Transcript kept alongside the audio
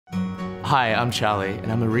Hi, I'm Charlie, and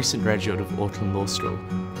I'm a recent graduate of Auckland Law School.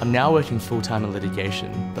 I'm now working full-time in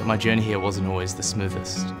litigation, but my journey here wasn't always the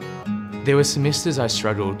smoothest. There were semesters I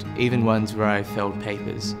struggled, even ones where I failed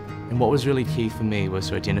papers, and what was really key for me was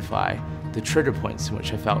to identify the trigger points in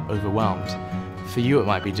which I felt overwhelmed. For you it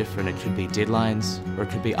might be different, it could be deadlines, or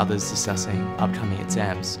it could be others discussing upcoming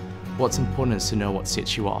exams. What's important is to know what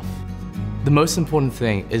sets you off. The most important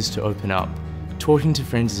thing is to open up. Talking to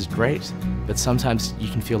friends is great, but sometimes you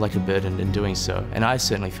can feel like a burden in doing so, and I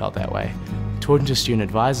certainly felt that way. Talking to student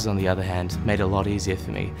advisors, on the other hand, made it a lot easier for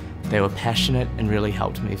me. They were passionate and really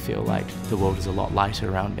helped me feel like the world is a lot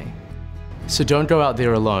lighter around me. So don't go out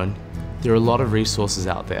there alone. There are a lot of resources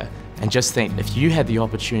out there, and just think, if you had the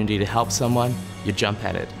opportunity to help someone, you'd jump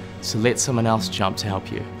at it. So let someone else jump to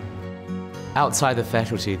help you. Outside the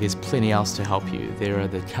faculty, there's plenty else to help you. There are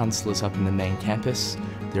the counsellors up in the main campus,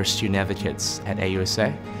 there are student advocates at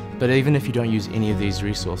AUSA, but even if you don't use any of these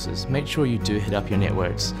resources, make sure you do hit up your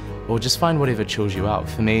networks, or just find whatever chills you out.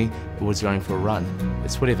 For me, it was going for a run.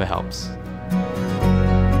 It's whatever helps.